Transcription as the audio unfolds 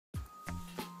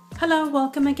Hello,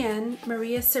 welcome again.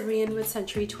 Maria Cibrian with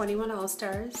Century 21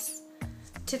 All-Stars.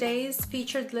 Today's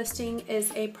featured listing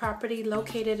is a property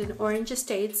located in Orange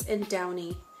Estates in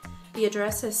Downey. The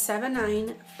address is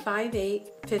 7958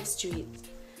 5th Street.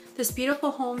 This beautiful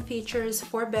home features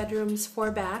 4 bedrooms, 4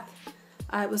 bath.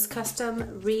 It was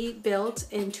custom rebuilt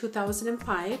in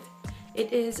 2005.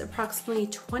 It is approximately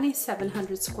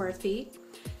 2,700 square feet.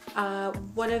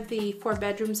 One of the 4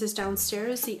 bedrooms is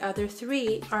downstairs, the other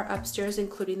 3 are upstairs,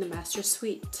 including the master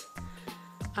suite.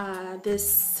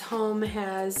 This home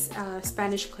has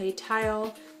Spanish clay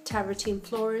tile, travertine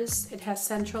floors. It has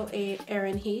central air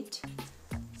and heat.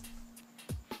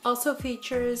 Also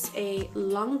features a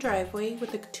long driveway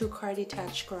with a 2-car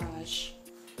detached garage.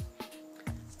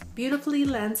 Beautifully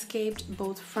landscaped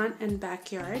both front and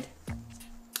backyard.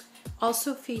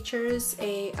 Also features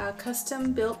a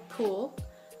custom built pool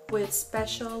with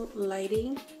special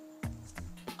lighting.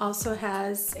 Also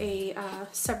has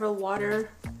several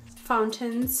water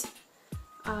fountains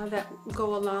that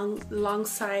go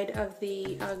alongside of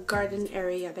the garden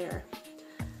area there.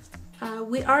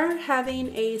 We are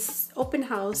having an open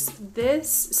house this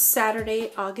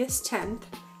Saturday, August 10th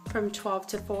from 12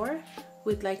 to 4.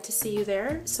 We'd like to see you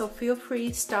there, so feel free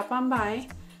to stop on by.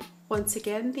 Once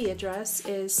again, the address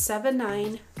is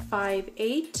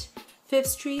 7958 5th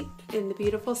Street in the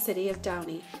beautiful city of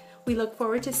Downey. We look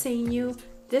forward to seeing you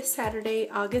this Saturday,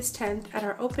 August 10th at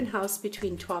our open house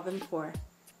between 12 and 4.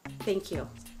 Thank you.